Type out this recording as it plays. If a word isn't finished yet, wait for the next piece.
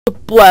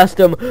Blast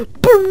him.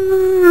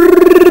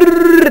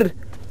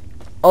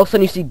 All of a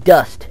sudden you see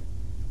dust.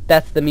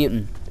 That's the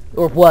mutant.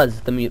 Or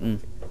was the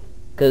mutant.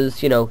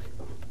 Because, you know,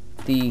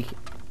 the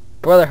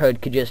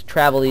Brotherhood could just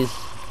travel these,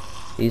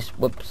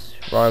 whoops,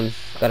 wrong,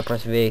 gotta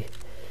press V.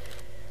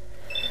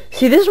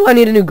 See, this is why I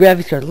need a new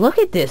graphics card. Look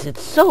at this,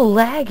 it's so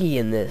laggy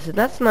in this, and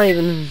that's not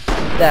even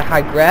that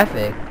high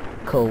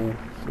graphically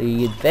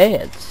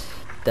advanced.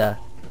 I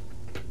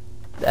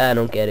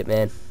don't get it,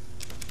 man.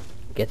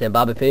 Get them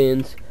bobby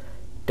pins.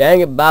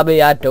 Dang it,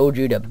 Bobby, I told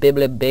you to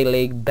bibbly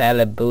biggly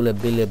bally booly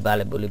billy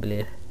bally bully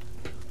billy.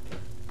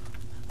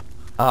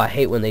 Oh, I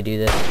hate when they do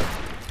this.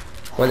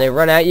 When they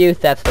run at you,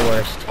 that's the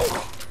worst.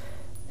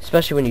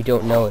 Especially when you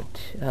don't know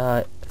it.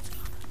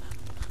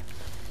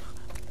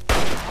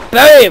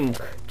 BAM!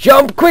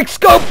 Jump, quick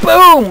scope,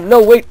 boom!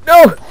 No, wait,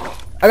 no!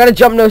 I gotta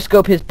jump, no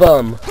scope his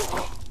bum.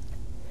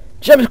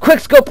 Jump, quick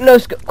scope, no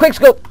scope, quick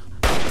scope!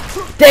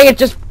 Dang it,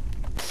 just...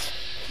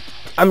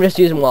 I'm just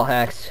using wall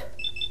hacks.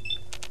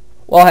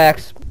 Wall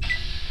hacks.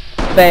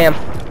 Bam.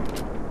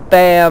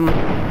 Bam.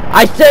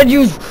 I said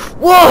use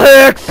wall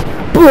hacks!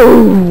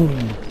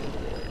 Boom!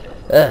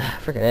 Ugh,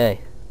 freaking A.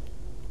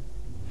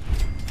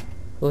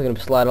 Look at him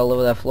slide all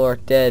over that floor,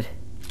 dead.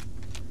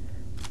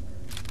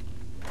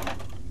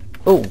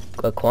 Oh,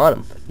 a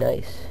quantum.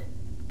 Nice.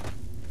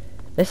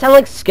 They sound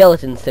like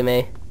skeletons to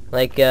me.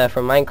 Like,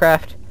 from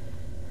Minecraft.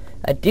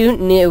 I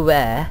don't know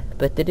where,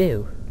 but they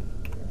do.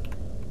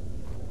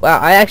 Wow,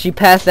 I actually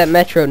passed that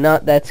metro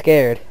not that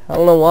scared. I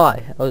don't know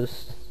why.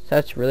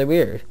 That's really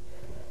weird.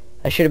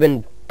 I should have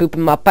been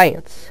pooping my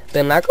pants.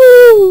 Been like,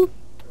 ooh!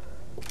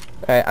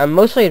 Alright, I'm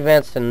mostly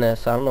advanced in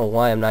this. I don't know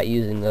why I'm not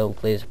using the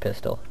old laser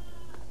pistol.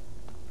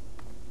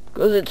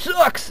 Because it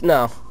sucks!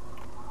 No.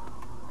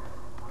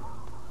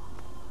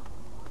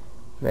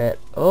 Man,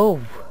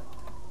 oh.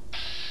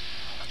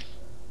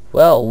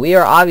 Well, we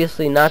are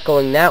obviously not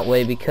going that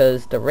way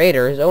because the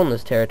Raiders own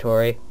this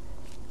territory.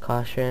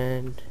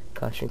 Caution.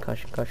 Caution,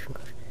 caution, caution,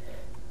 caution.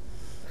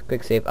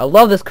 Quick save. I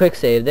love this quick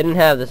save. They didn't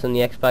have this in the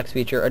Xbox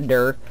feature,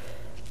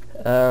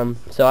 so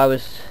I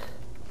was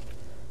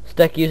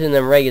stuck using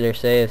them regular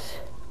saves.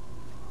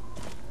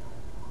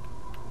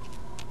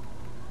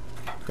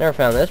 Never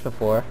found this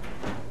before.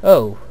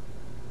 Oh.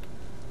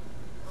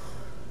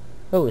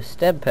 Oh, a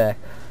stab pack.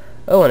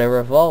 Oh, and a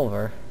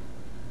revolver.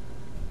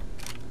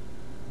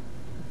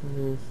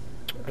 I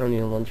don't need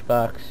a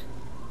lunchbox.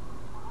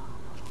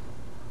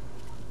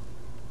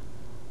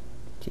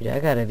 Dude, I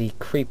gotta be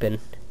creeping.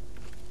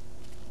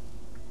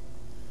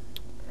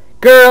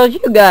 Girl, you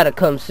gotta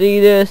come see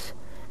this.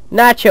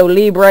 Nacho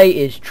Libre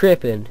is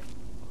tripping.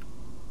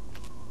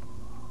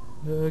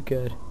 Oh,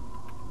 God.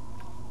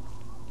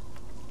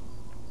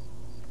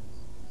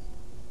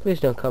 Please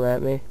don't come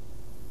at me.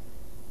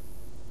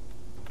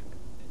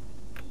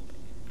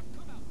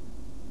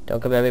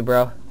 Don't come at me,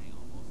 bro.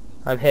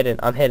 I'm hidden.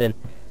 I'm hidden.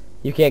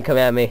 You can't come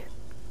at me.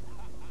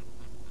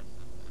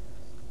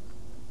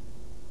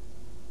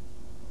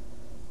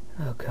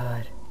 Oh,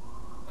 God.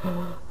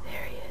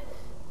 There he is.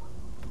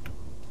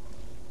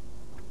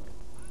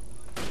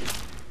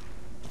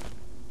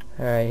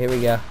 Alright, here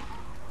we go.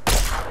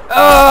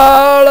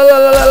 Oh! La, la,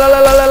 la, la,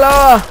 la, la,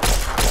 la.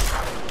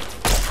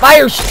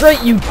 Fire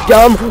straight, you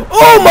dumb!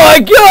 Oh my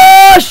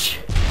gosh!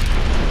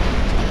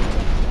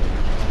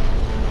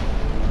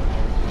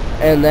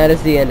 And that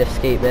is the end of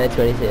Skateman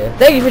 22.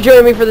 Thank you for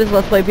joining me for this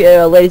Let's Play,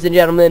 ladies and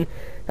gentlemen.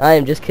 I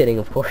am just kidding,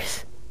 of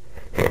course.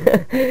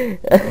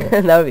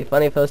 That would be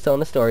funny if I was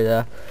telling a story,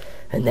 though.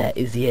 And that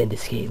is the end of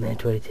Skateman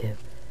 22.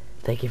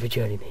 Thank you for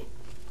joining me.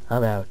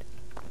 I'm out.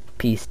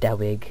 Peace,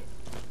 Dowig.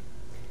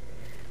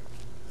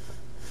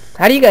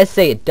 How do you guys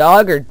say it?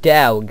 Dog or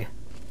Dowg?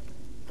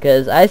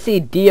 Because I see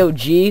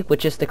D-O-G,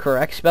 which is the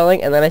correct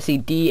spelling, and then I see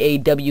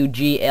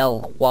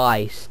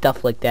D-A-W-G-L-Y,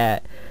 stuff like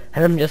that.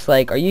 And I'm just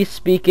like, are you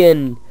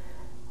speaking...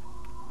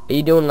 Are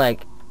you doing,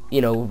 like,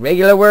 you know,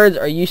 regular words,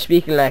 or are you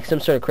speaking, like,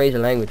 some sort of crazy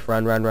language?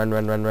 Run, run, run,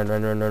 run, run, run,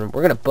 run, run, run.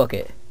 We're gonna book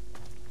it.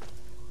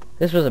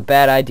 This was a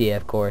bad idea,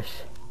 of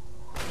course.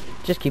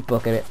 Just keep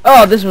booking it.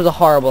 Oh, this was a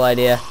horrible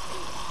idea.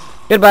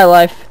 Goodbye,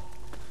 life.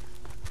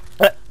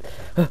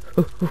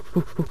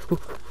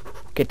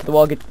 Get to the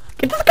wall, get to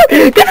the car!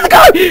 Get to the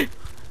car!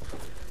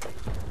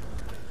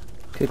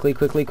 Quickly,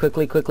 quickly,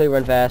 quickly, quickly,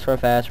 run fast, run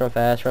fast, run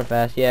fast, run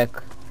fast, yeah.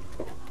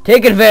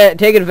 Take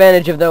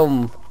advantage of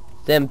them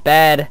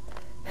bad...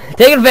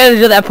 Take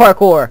advantage of that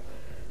parkour!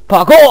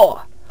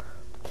 Parkour!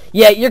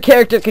 Yeah, your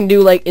character can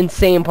do, like,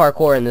 insane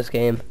parkour in this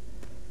game.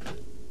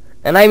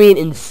 And I mean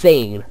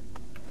insane.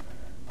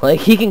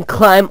 Like, he can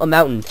climb a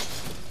mountain.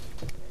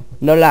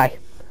 No lie.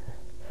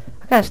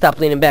 I gotta stop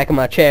leaning back in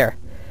my chair.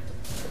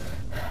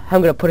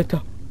 I'm gonna put it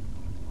down.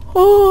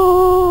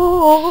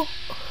 Oh!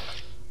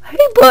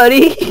 Hey,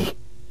 buddy!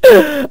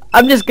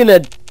 I'm just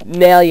gonna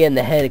nail you in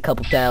the head a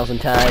couple thousand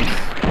times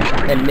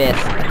and miss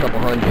a couple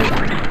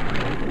hundred.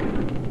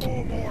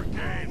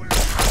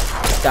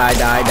 Die,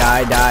 die,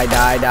 die, die,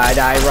 die, die,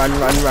 die, run,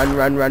 run, run,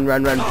 run, run,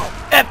 run, run.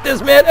 F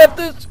this, man, F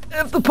this,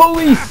 F the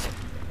police!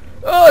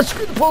 Oh,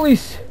 screw the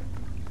police!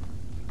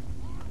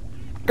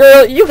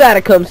 Girl, you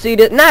gotta come see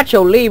this.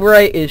 Nacho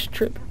Libre is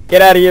tripping.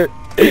 Get out of here.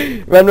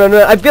 Run, run,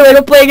 run. I feel like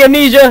I'm playing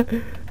Amnesia.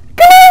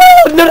 Go!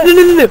 No, no, no,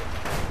 no, no.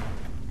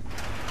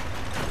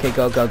 Okay,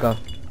 go, go, go.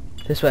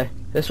 This way,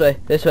 this way,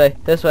 this way,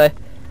 this way.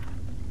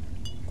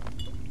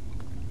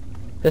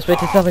 This way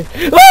to something.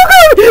 Oh,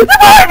 God! They're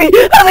behind me!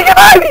 How's it get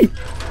behind me?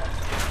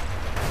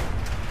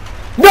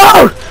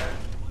 No!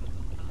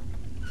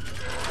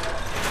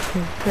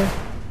 Okay.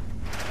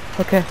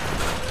 Okay.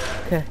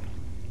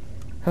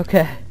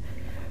 Okay.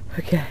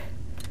 Okay.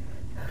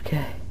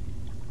 Okay.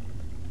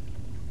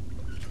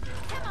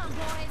 Come on,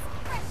 boys.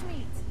 Fresh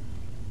meat.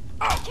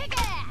 Kick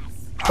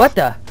ass. What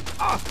the?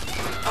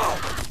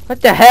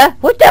 What the hell?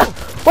 What the?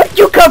 Where'd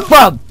you come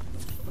from?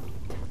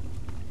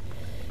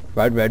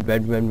 Run, run,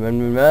 run, run,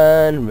 run,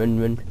 run, run,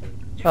 run.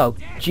 Oh,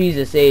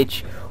 Jesus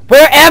H.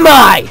 Where am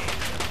I?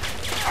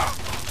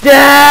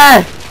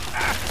 Ah!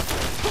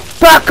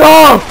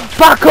 Paco!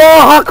 Paco!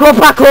 Paco!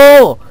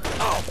 Paco!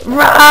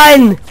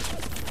 Run!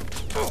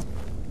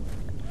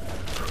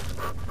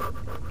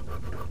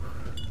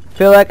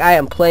 Feel like I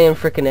am playing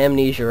frickin'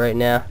 Amnesia right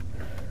now.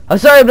 I'm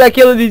sorry I'm not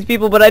killing these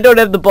people, but I don't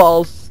have the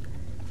balls.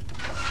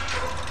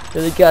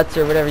 Or the guts,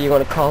 or whatever you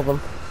want to call them.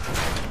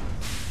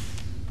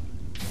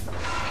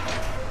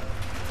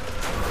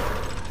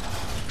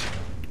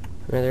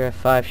 Another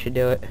F5 should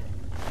do it.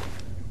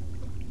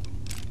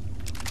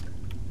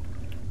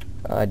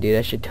 Oh, dude,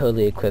 I should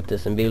totally equip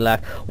this and be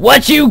like,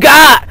 what you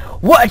got?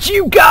 What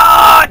you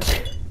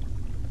got?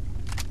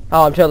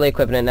 Oh, I'm totally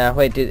equipping it now.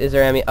 Wait, dude, is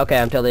there any? Okay,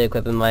 I'm totally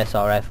equipping my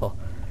assault rifle.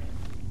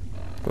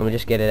 Let me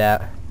just get it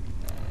out.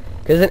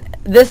 Cause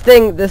this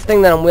thing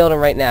that I'm wielding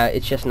right now,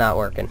 it's just not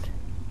working.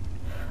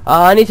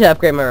 Oh, I need to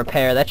upgrade my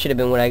repair. That should have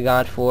been what I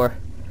got for.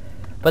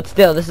 But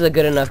still, this is a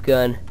good enough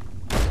gun.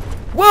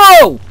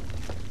 Whoa!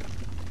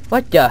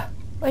 What the?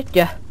 What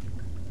the?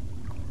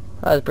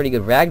 That was pretty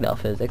good ragdoll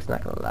physics,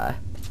 not gonna lie.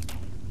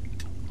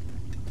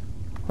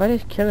 What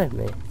is killing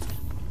me?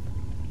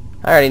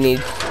 I already need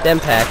stem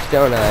packs,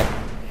 don't I?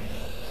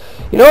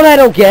 You know what I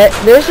don't get?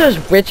 There's those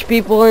rich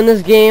people in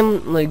this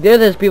game. Like, there are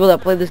those people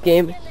that play this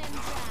game,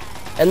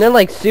 and they're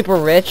like super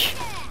rich.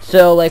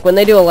 So like when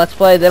they do a let's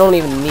play, they don't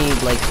even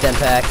need like stem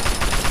packs.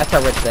 That's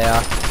how rich they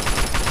are.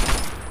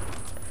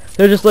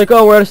 They're just like,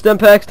 oh, we're out of stem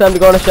packs. Time to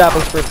go on a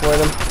shopping spree for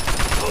them.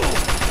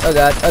 Oh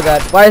god, oh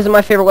god. Why isn't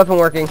my favorite weapon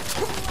working?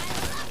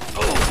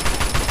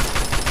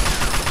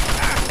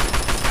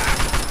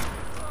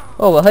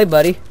 Oh well, hey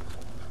buddy.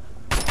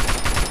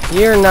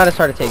 You're not as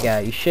hard to take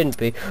out. You shouldn't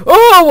be.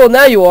 Oh, well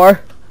now you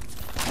are.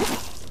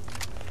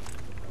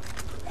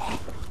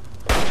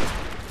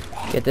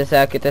 Get this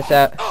out, get this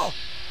out. Oh,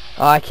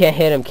 I can't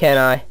hit him, can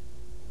I?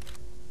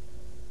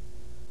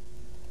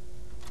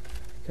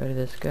 Go to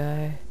this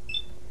guy.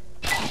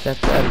 That's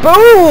that.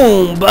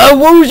 Boom!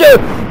 Bawooza!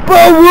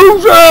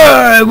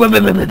 Bawooza!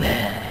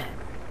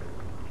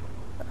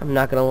 I'm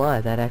not gonna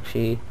lie, that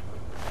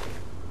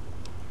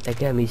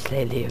got me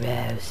slightly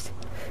aroused.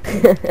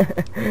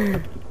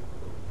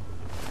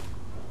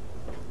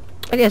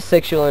 I guess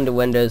sexual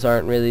innuendos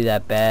aren't really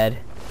that bad.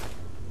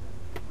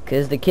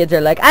 Cause the kids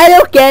are like, I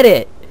don't get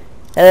it!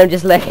 And I'm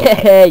just like,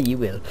 hey, you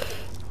will.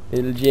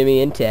 Little Jimmy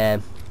in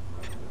time.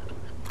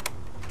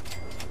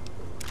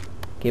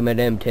 Give me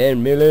them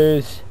 10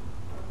 millers.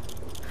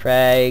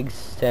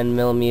 Frags,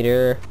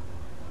 10mm.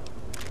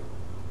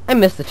 I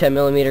miss the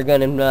 10mm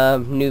gun in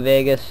New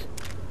Vegas.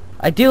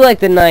 I do like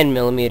the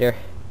 9mm.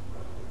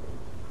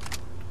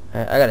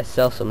 I gotta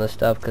sell some of this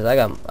stuff because I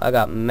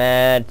got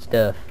mad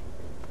stuff.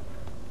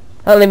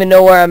 I don't even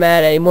know where I'm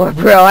at anymore,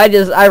 bro.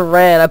 I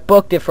ran. I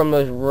booked it from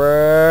those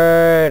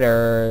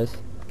raiders.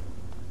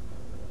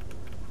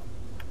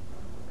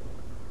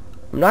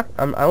 I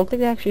don't think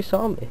they actually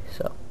saw me,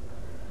 so.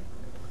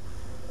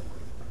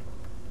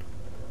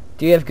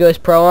 Do you have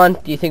Ghost Pro on?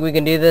 Do you think we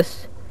can do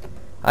this?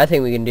 I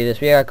think we can do this.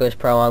 We got Ghost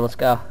Pro on. Let's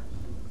go.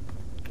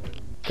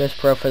 Ghost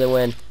Pro for the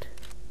win.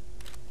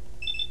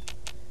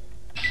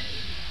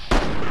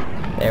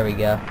 There we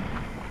go.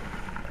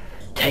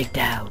 Take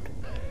down.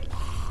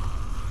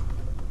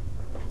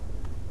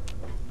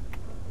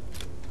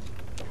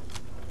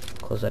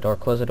 Close that door,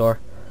 close the door.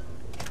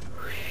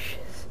 Oh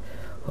shiz.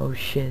 Oh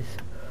shiz.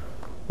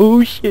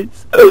 Oh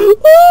shiz. Oh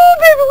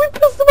baby, we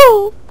pissed them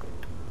all.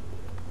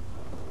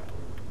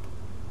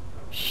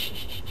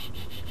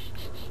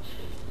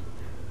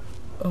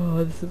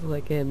 Oh, this is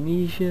like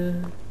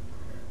Amnesia.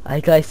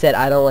 Like I said,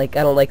 I don't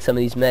like some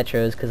of these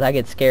metros because I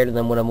get scared of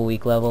them when I'm a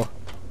weak level.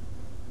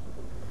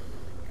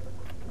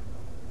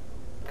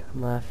 Got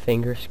my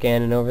finger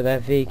scanning over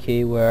that V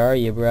key. Where are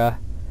you, bruh?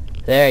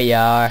 There you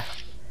are.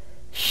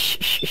 Shh,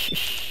 shh, shh,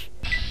 shh.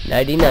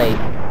 Nighty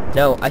night.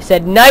 No, I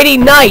said nighty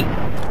night.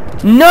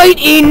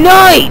 Nighty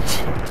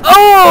night.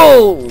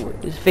 Oh!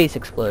 His face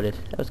exploded.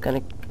 That was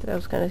kind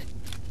of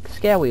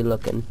scary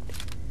looking,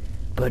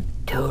 but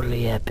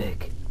totally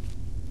epic.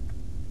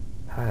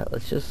 All right,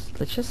 let's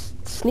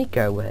just sneak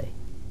our way.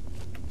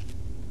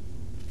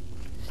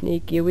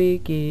 Sneaky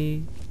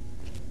weaky.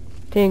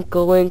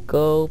 Tinkle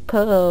winkle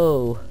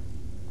po.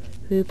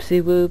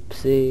 Oopsie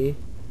whoopsie.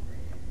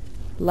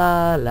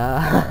 La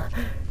la.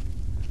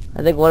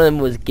 I think one of them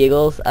was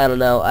Giggles. I don't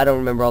know. I don't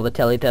remember all the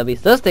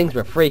Teletubbies. Those things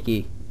were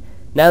freaky.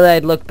 Now that I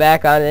look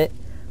back on it,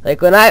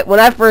 like when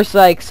I first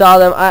like saw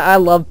them, I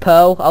loved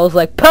Poe. I was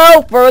like,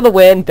 Poe for the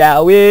win,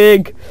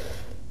 Dowig.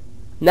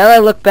 Now that I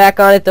look back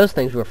on it, those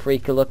things were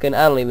freaky looking.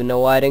 I don't even know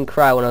why I didn't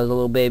cry when I was a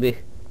little baby.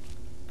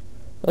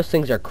 Those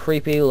things are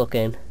creepy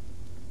looking.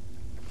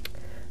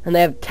 And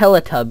they have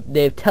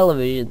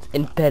televisions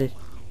embedded.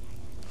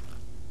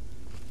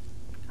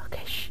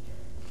 Okay, shh.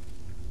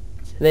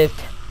 They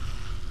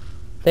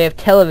have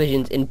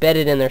televisions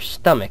embedded in their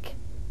stomach.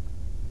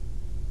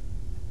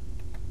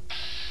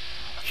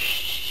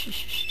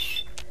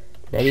 Shh.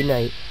 Nighty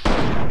night.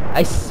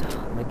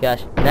 Oh my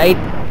gosh.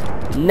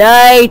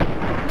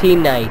 Nighty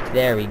night.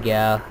 There we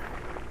go.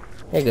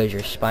 There goes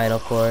your spinal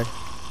cord.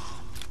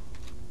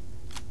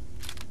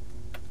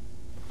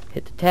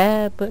 Hit the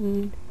tab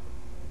button.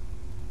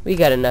 We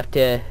got enough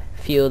to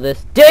fuel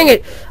this. Dang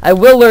it! I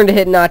will learn to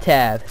hit not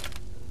tab.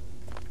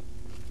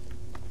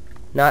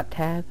 Not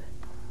tab?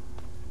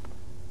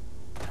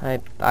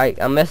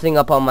 I'm messing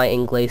up on my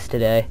English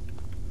today.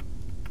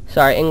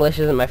 Sorry, English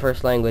isn't my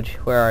first language.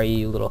 Where are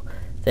you, little...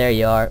 There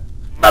you are.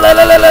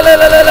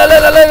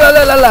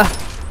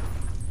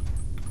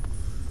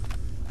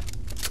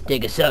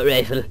 Take assault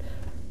rifle.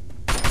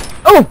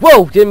 Oh,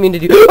 whoa! Didn't mean to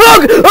do...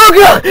 Oh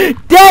god!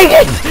 Dang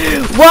it!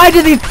 Why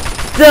do these...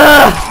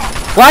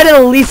 Why do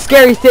the least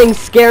scary things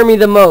scare me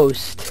the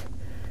most?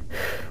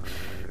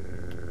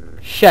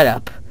 Shut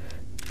up.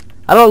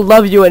 I don't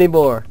love you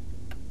anymore.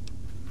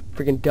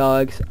 Freaking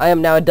dogs. I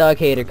am now a dog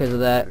hater because of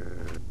that.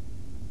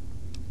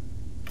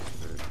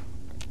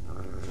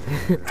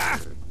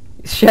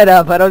 Shut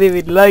up. I don't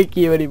even like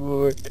you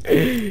anymore.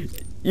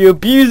 You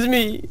abuse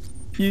me.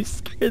 You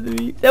scared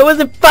me. That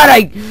wasn't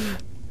funny.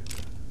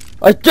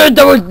 I said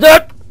that was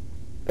not...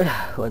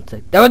 One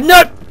sec. That was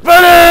not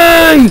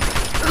funny!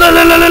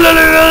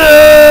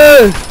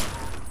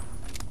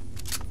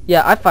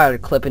 Yeah, I fired a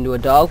clip into a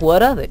dog.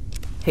 What of it?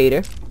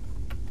 Hater.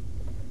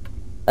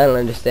 I don't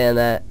understand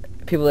that.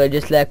 People are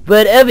just like,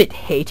 what of it,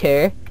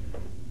 hater?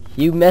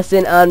 You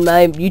messing on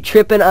my... You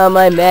tripping on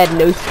my mad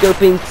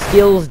no-scoping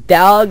skills,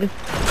 dog?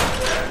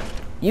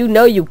 You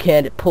know you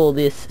can't pull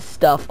this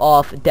stuff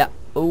off.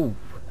 Ooh.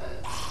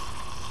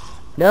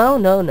 No,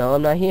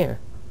 I'm not here.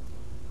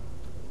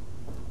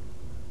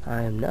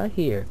 I am not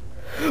here.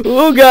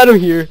 Oh god, I'm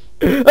here.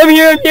 I'm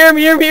here. Die.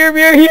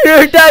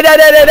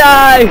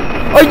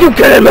 Are you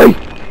kidding me?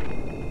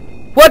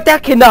 What?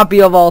 That cannot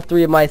be of all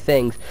three of my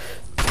things.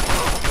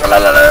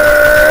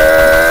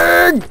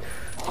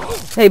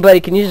 Hey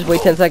buddy, can you just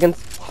wait 10 seconds?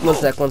 One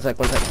sec.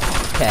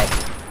 Okay.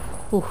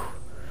 Whew.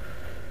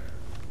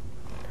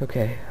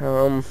 Okay,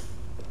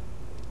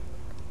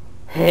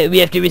 hey, we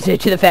have to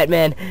research the fat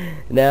man.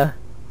 No.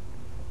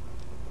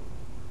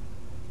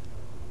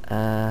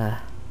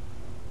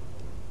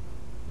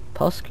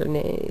 Pulse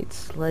grenade,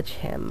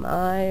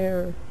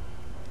 sledgehammer,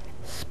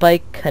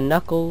 spike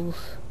knuckles.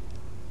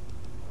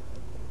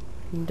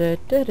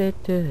 Let's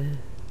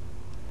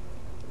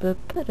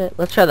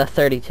try the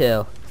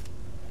 32.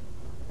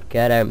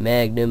 Got our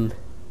magnum.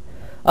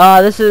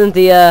 This isn't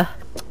the,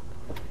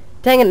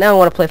 dang it, now I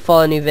want to play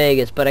Fallout New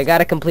Vegas, but I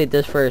gotta complete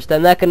this first.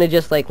 I'm not gonna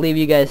just, like, leave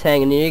you guys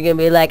hanging, and you're gonna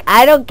be like,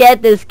 I don't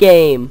get this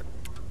game.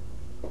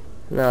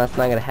 No, that's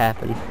not gonna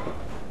happen.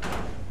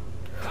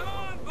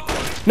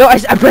 No, I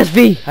pressed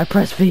V!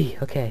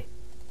 Okay.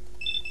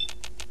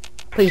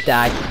 Please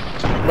die.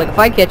 Like, if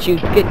I get you,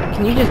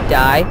 can you just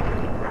die?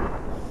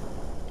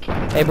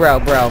 Hey, bro.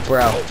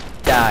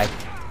 Die.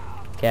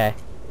 Okay.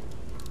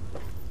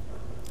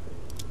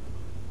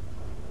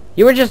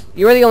 You were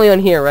the only one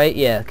here, right?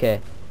 Yeah, okay.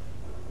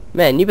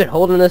 Man, you've been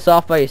holding this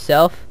off by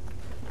yourself.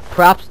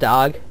 Props,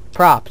 dog.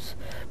 Props.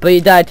 But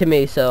you died to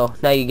me, so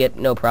now you get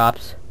no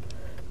props.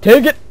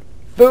 Take it,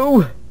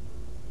 foo!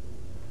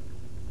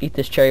 Eat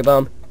this cherry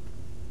bomb.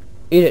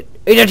 Eat it.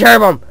 Eat a cherry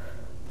bomb!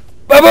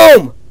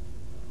 Ba-boom!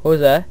 What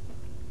was that?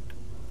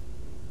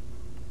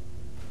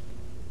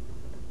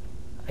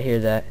 I hear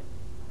that.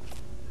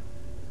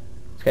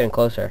 It's getting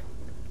closer.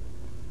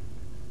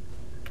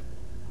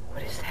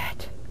 What is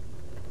that?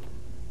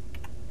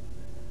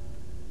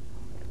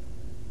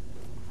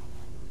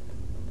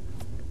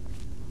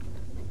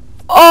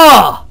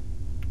 Oh!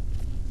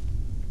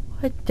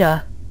 What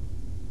the?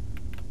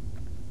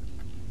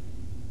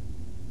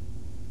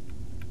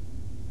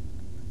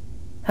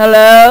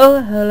 Hello?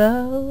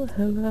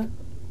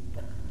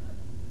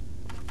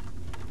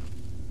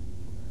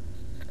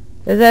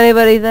 Is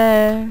anybody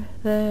there?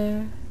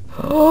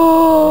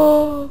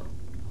 Oh!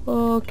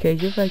 Okay,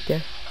 you're right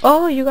there.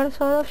 Oh, you got a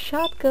sawed-off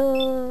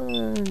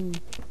shotgun!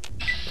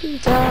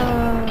 Please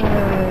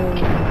die!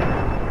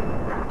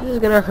 This is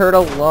gonna hurt a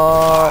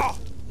lot.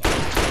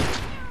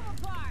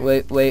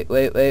 Wait.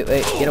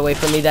 Get away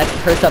from me. That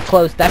hurts up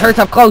close.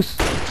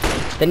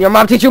 Then your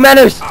mom teach you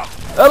manners!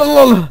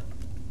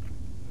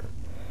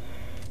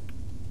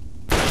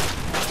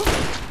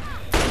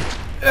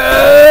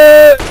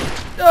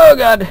 Oh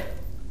god.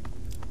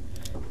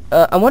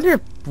 I wonder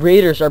if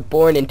raiders are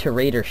born into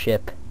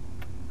raidership.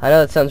 I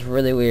know that sounds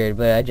really weird,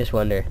 but I just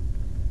wonder.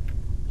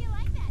 You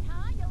like that,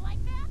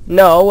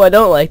 No, I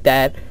don't like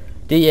that.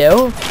 Do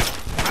you?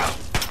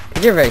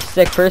 'Cause you're a very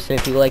sick person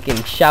if you like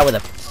getting shot with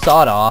a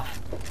sawed-off.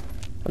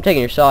 I'm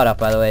taking your sawed-off,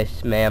 by the way,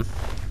 ma'am.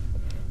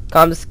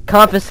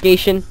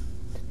 Confiscation.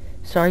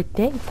 Sorry,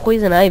 dang,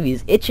 poison ivy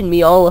is itching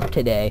me all up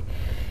today.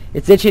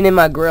 It's itching in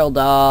my grill,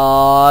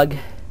 dog.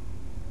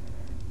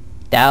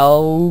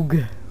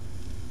 Dog.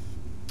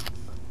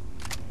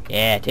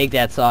 Yeah, take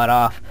that sawed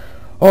off.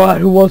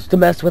 Alright, who wants to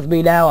mess with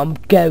me now? I'm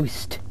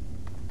Ghost.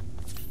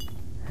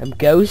 I'm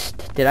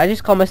Ghost? Did I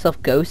just call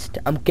myself Ghost?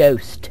 I'm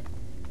Ghost.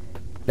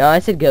 No, I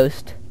said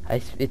Ghost.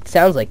 It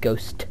sounds like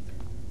Ghost.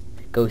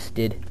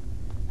 Ghosted.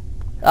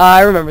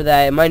 I remember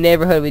that. In my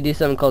neighborhood, we do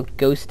something called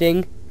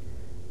ghosting.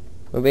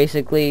 Where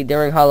basically,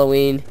 during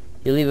Halloween,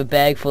 you leave a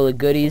bag full of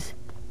goodies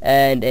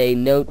and a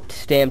note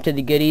stamped to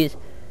the goodies.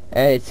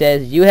 And it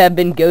says, you have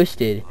been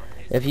ghosted.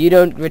 If you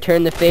don't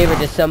return the favor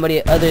to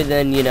somebody other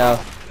than, you know,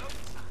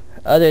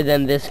 other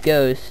than this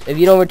ghost, if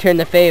you don't return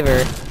the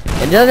favor,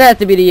 and it doesn't have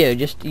to be to you,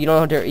 just, you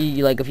don't have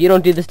to, like, if you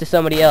don't do this to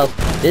somebody else,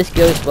 this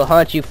ghost will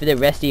haunt you for the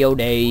rest of your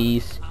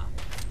days.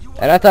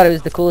 And I thought it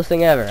was the coolest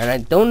thing ever, and I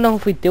don't know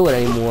if we do it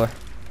anymore.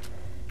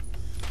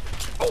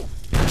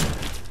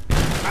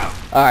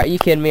 Alright, you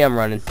kidding me? I'm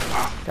running.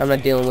 I'm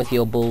not dealing with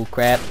your bull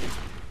crap.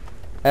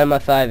 And my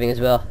 5ing as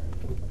well.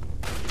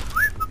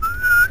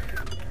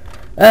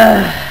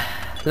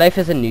 Life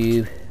is a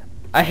noob.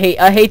 I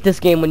hate this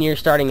game when you're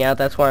starting out.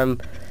 That's why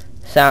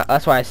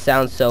I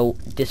sound so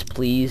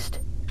displeased.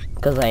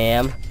 Because I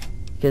am.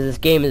 Because this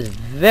game is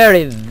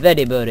very,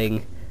 very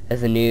boring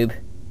as a noob.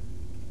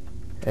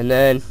 And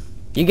then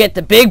you get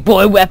the big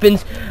boy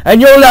weapons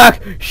and you're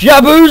like,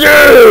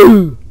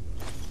 Shabuzu!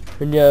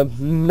 And you're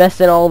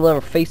messing all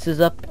their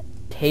faces up,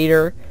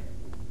 hater.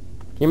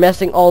 You're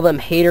messing all them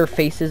hater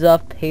faces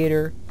up,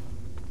 hater.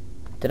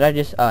 Did I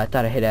just... Oh, I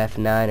thought I hit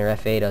F9 or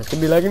F8. I was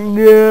gonna be like,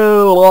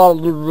 no!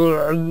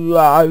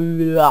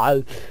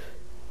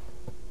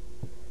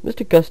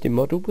 Mr. Custom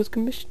Model was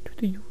commissioned to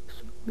the US.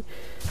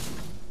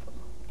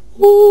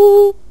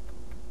 Ooh.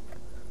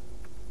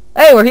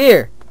 Hey, we're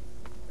here!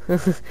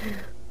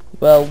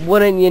 Well,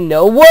 wouldn't you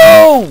know?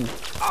 Whoa!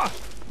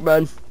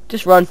 Run.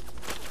 Just run.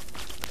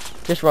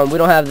 Just run. We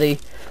don't have the...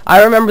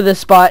 I remember this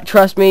spot.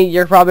 Trust me.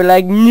 You're probably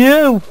like,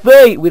 no,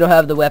 fate! We don't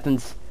have the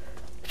weapons.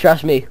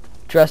 Trust me.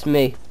 Trust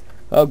me.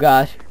 Oh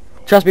gosh.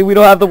 Trust me, we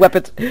don't have the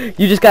weapons.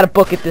 You just gotta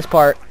book it this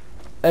part.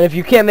 And if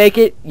you can't make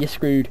it, you're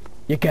screwed.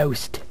 You're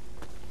Ghost.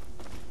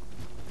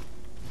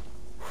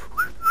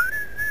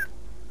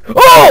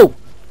 Oh!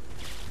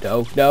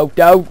 No, no,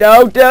 no,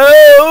 no,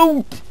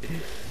 don't!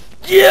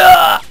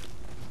 Yeah!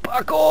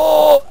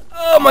 Buckle!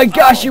 Oh my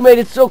gosh, you made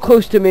it so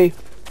close to me.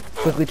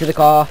 Quickly to the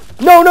car.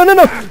 No, no, no,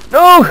 no!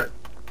 No!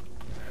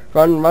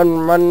 Run, run,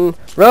 run.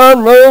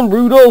 Run, run,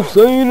 Rudolph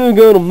Santa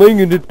gonna make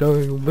it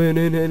down.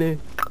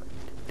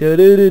 Do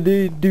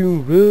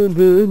run,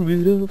 run,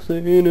 Rudolph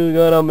Santa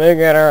gonna make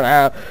it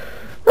out.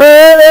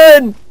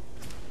 Run!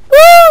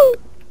 Woo!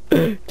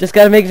 Just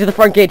gotta make it to the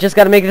front gate. Just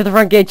gotta make it to the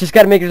front gate. Just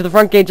gotta make it to the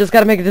front gate. Just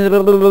gotta make it to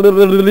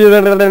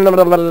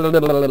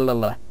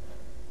the...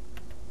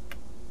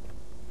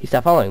 He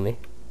stopped following me.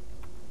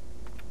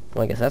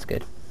 Well, I guess that's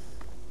good.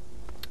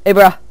 Hey,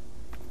 bruh.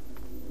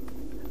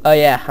 Oh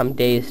yeah, I'm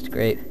dazed.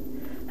 Great.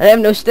 I have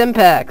no stim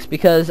packs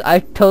because I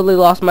totally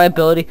lost my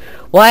ability.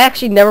 Well, I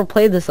actually never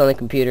played this on the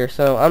computer,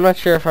 so I'm not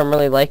sure if I'm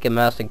really liking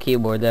mouse and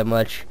keyboard that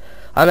much.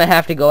 I'm gonna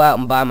have to go out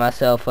and buy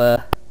myself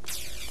a...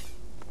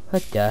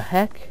 What the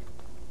heck?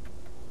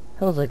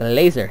 That was like a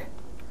laser.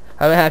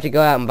 I'm gonna have to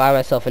go out and buy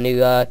myself a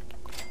new,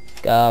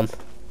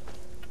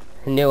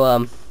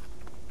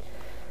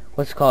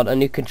 what's it called? A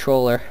new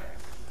controller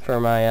for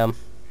my,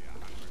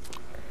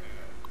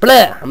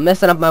 Blah! I'm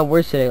messing up my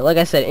words today. Like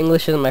I said,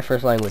 English isn't my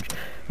first language.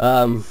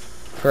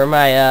 For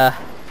my,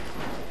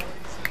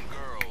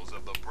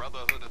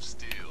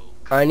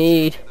 I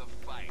need,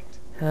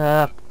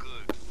 I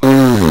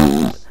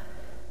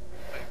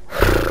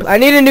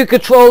need a new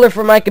controller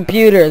for my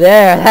computer.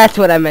 There, that's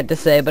what I meant to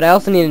say. But I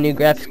also need a new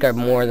graphics card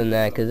more than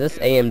that, because this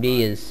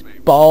AMD is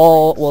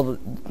ball. Well,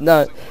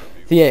 not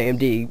the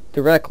AMD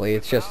directly.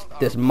 It's just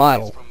this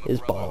model is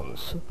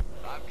balls.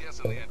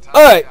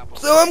 Alright,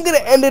 so I'm going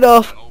to end it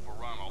off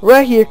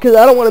right here, because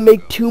I don't want to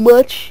make too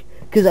much.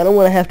 Because I don't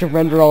want to have to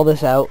render all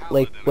this out,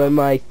 like, when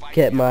I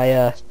get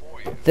my,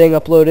 thing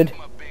uploaded.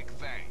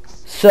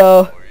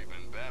 So,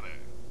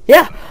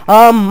 yeah,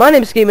 my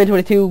name is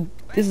SkateMan22.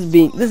 This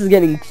is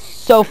getting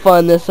so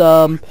fun, this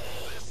fall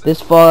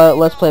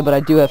Let's Play, but I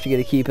do have to get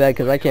a keypad,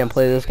 because I can't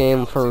play this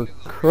game for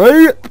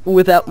crap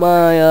without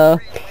my,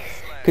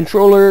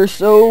 controller,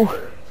 so,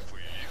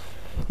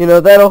 you know,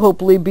 that'll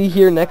hopefully be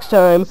here next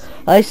time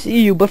I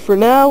see you, but for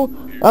now,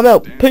 I'm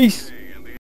out. Peace!